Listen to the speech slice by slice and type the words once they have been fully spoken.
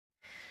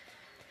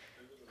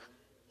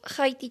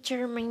Hi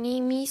teacher, my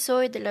name is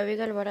Zoe de la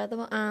Vega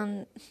Alvarado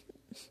and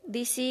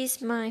this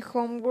is my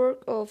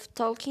homework of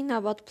talking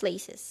about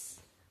places.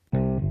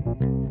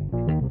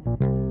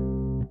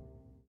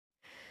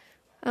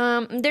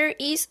 There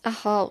is a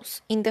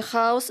house. In the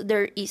house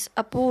there is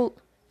a pool.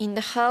 In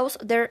the house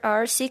there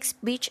are 6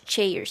 beach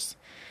chairs.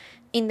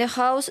 In the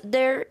house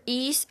there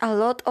is a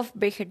lot of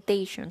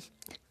vegetation.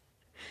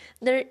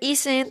 There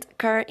isn't a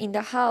car in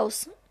the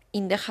house.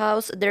 In the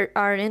house there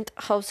aren't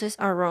houses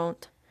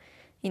around.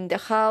 In the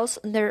house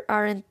there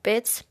aren't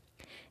pets.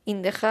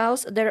 In the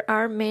house there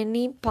are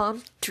many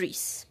palm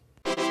trees.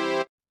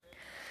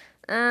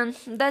 And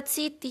that's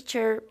it,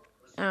 teacher.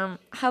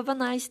 Have a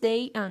nice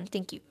day and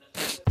thank you.